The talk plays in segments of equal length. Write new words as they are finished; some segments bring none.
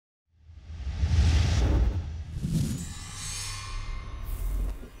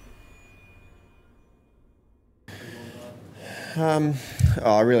Um,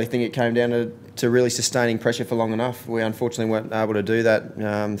 I really think it came down to really sustaining pressure for long enough. We unfortunately weren't able to do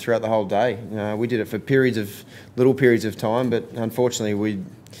that throughout the whole day. We did it for little periods of time, but unfortunately we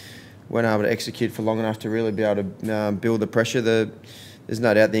weren't able to execute for long enough to really be able to build the pressure. There's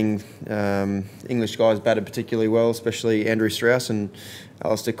no doubt the English guys batted particularly well, especially Andrew Strauss and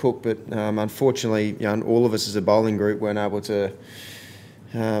Alistair Cook, but unfortunately, all of us as a bowling group weren't able to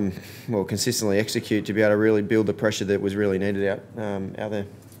consistently execute to be able to really build the pressure that was really needed out there.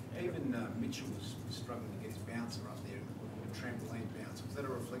 Even Mitchell was struggling to get his bouncer up there, or trampoline bouncer. Was that a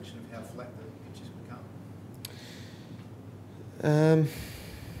reflection of how flat the pitch has become?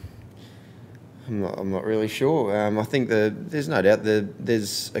 I'm not really sure. I think there's no doubt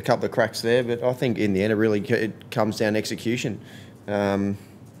there's a couple of cracks there, but I think in the end it comes down to execution.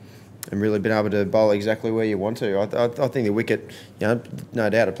 And really been able to bowl exactly where you want to. I think the wicket, no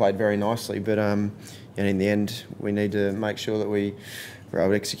doubt it played very nicely, but and in the end we need to make sure that we were able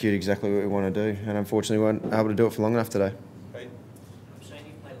to execute exactly what we want to do, and unfortunately we weren't able to do it for long enough today. Shane,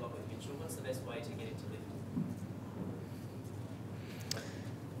 you played a lot with Mitchell. What's the best way to get him to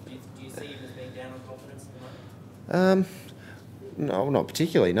lift? Do you see him as being down on confidence at the moment? No, not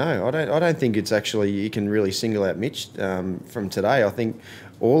particularly. No, I don't think it's actually you can really single out Mitch from today. I think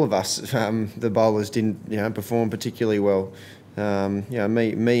all of us, the bowlers, didn't perform particularly well.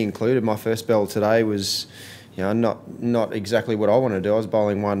 Me included. My first spell today was not exactly what I want to do. I was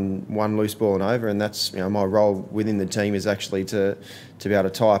bowling one loose ball and over, and that's my role within the team is actually to be able to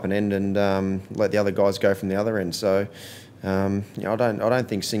tie up an end and let the other guys go from the other end. So I don't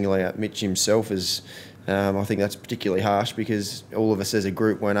think singling out Mitch himself is. I think that's particularly harsh because all of us as a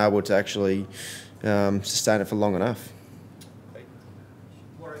group weren't able to actually sustain it for long enough.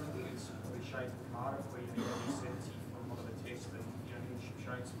 What do you think it's probably shaped Cardiff where you need to be sensitive from one of the tests and you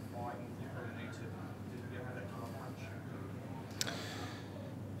showed some fight and you probably need to have that kind of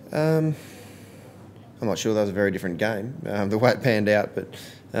punch? I'm not sure that was a very different game, the way it panned out, but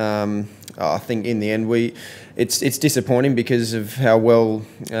I think in the end it's disappointing because of how well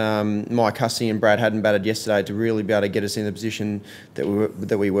Mike Hussey and Brad hadn't batted yesterday to really be able to get us in the position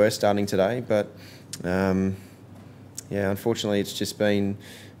that we were starting today. But unfortunately, it's just been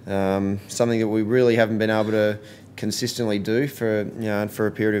something that we really haven't been able to consistently do for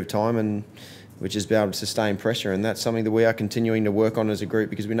a period of time, and which is be able to sustain pressure, and that's something that we are continuing to work on as a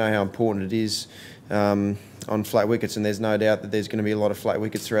group because we know how important it is on flat wickets, and there's no doubt that there's going to be a lot of flat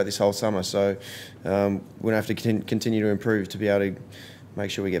wickets throughout this whole summer. So we're going to have to continue to improve to be able to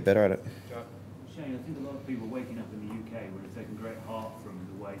make sure we get better at it. Shane, I think a lot of people waking up in the UK would have taken great heart from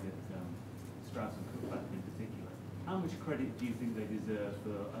the way that Strauss and Cook batted in particular. How much credit do you think they deserve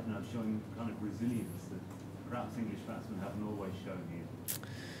for, showing kind of resilience that perhaps English batsmen haven't always shown here?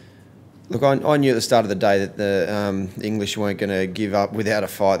 Look, I knew at the start of the day that the English weren't going to give up without a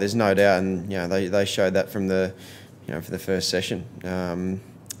fight. There's no doubt, and they showed that from the for the first session.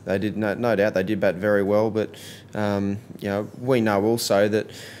 They did no doubt they did bat very well, but we know also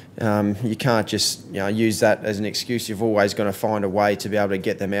that you can't just use that as an excuse. You've always got to find a way to be able to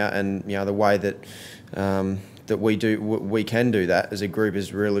get them out, and the way that we can do that as a group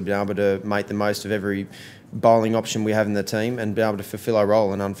is really be able to make the most of every bowling option we have in the team and be able to fulfil our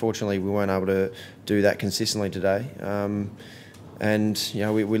role. And unfortunately, we weren't able to do that consistently today.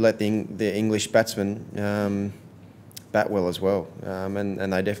 We let the English batsmen bat well as well, and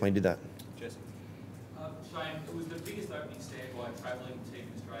they definitely did that. Jesse. Shane, it was the biggest opening stand by a travelling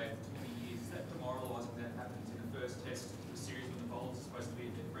team in Australia for 20 years. Is that demoralising that happens in the first test of the series when the bowlers are supposed to be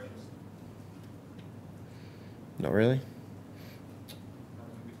at their freshest? Not really.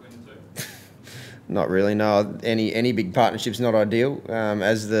 Between the two? Not really. No, any big partnership's not ideal.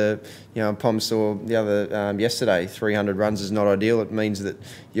 As the Pom saw the other yesterday, 300 runs is not ideal. It means that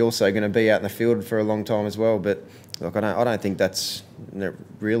you're also going to be out in the field for a long time as well. But look, I don't think that's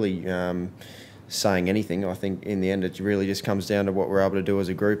really saying anything. I think in the end it really just comes down to what we're able to do as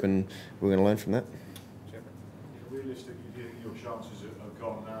a group, and we're going to learn from that. Realistically, do you think your chances are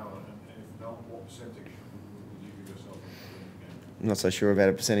gone now? And if not, what percentage would you give yourself? I'm not so sure about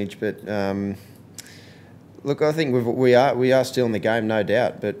a percentage, but look, I think we are still in the game, no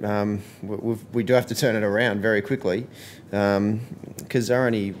doubt, but we do have to turn it around very quickly because they're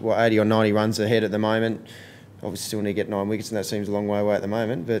only 80 or 90 runs ahead at the moment. Obviously, still need to get 9 wickets, and that seems a long way away at the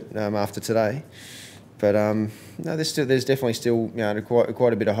moment. But after today, but no, there's definitely still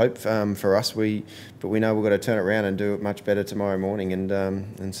quite a bit of hope for us. But we know we've got to turn it around and do it much better tomorrow morning,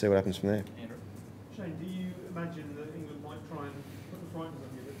 and see what happens from there. Shane, do you imagine that England might try and put the frighteners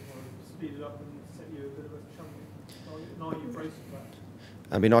on you, that try and speed it up and set you a bit of a chunk target? Now you've braced for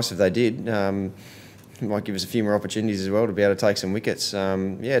that. It'd be nice if they did. might give us a few more opportunities as well to be able to take some wickets.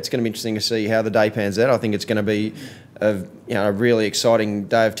 Yeah, it's going to be interesting to see how the day pans out. I think it's going to be a really exciting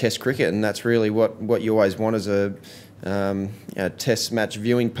day of Test cricket, and that's really what you always want as a Test match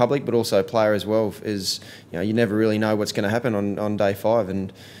viewing public, but also player as well. Is you never really know what's going to happen on day 5,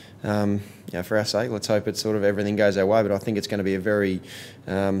 and for our sake, let's hope it's sort of everything goes our way. But I think it's going to be a very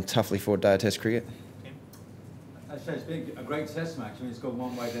toughly fought day of Test cricket. So it's been a great Test match. I mean, it's gone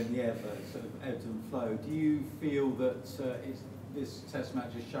one way then the other, sort of ebbed and flowed. Do you feel that this Test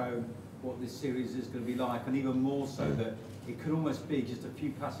match has shown what this series is going to be like, and even more so that it could almost be just a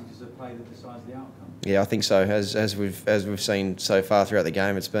few passages of play that decides the outcome? Yeah, I think so. As we've seen so far throughout the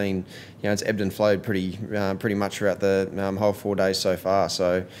game, it's been it's ebbed and flowed pretty much throughout the whole 4 days so far.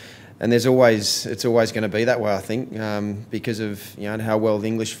 So. And it's always going to be that way, I think, because of how well the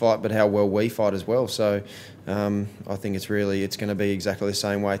English fight, but how well we fight as well. So I think it's going to be exactly the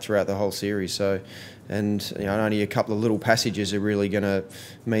same way throughout the whole series. So, and only a couple of little passages are really going to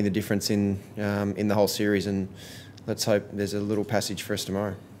mean the difference in the whole series. And let's hope there's a little passage for us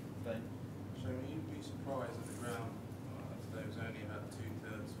tomorrow. So you'd be surprised that the ground today was only about 2/3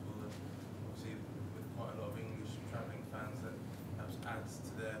 full. Obviously, with quite a lot of English travelling fans, that perhaps adds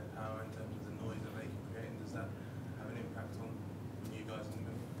to their power in terms of the noise that they can create. Does that have an impact on you guys in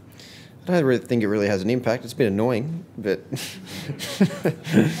the middle? I don't really think it really has an impact. It's a bit annoying, but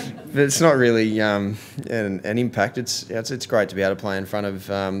but it's not really an impact. It's great to be able to play in front of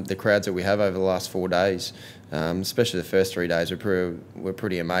the crowds that we have over the last 4 days. Especially the first 3 days were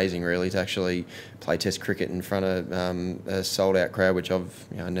pretty amazing, really, to actually play Test cricket in front of a sold-out crowd, which I've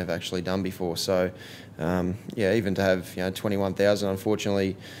never actually done before. So even to have 21,000,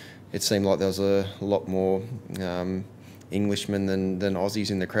 unfortunately, it seemed like there was a lot more Englishmen than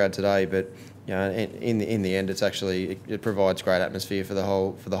Aussies in the crowd today. But in the end, it provides great atmosphere for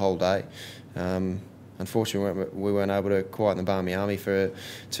the whole day. Unfortunately, we weren't able to quieten the Barmy Army for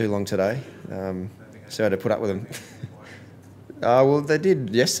too long today. So I had to put up with them. Well, they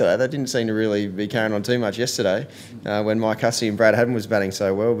did yesterday. They didn't seem to really be carrying on too much yesterday when Mike Hussey and Brad Haddon was batting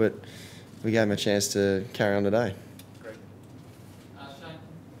so well, but we gave them a chance to carry on today. Great. Shane,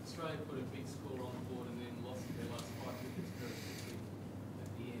 Australia put a big score on the board and then lost their last 5 wickets very quickly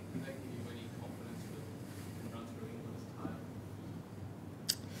at the end. Did that give you any confidence that you can run through England's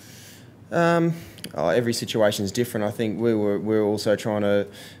tail? Every situation is different. I think we're also trying to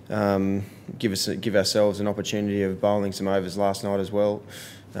give ourselves an opportunity of bowling some overs last night as well.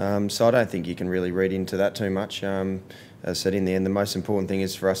 So I don't think you can really read into that too much. As I said, in the end, the most important thing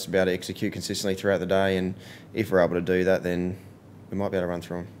is for us to be able to execute consistently throughout the day, and if we're able to do that, then we might be able to run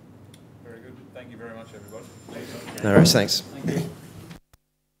through them. Very good. Thank you very much, everybody. No worries, thanks. Thank you.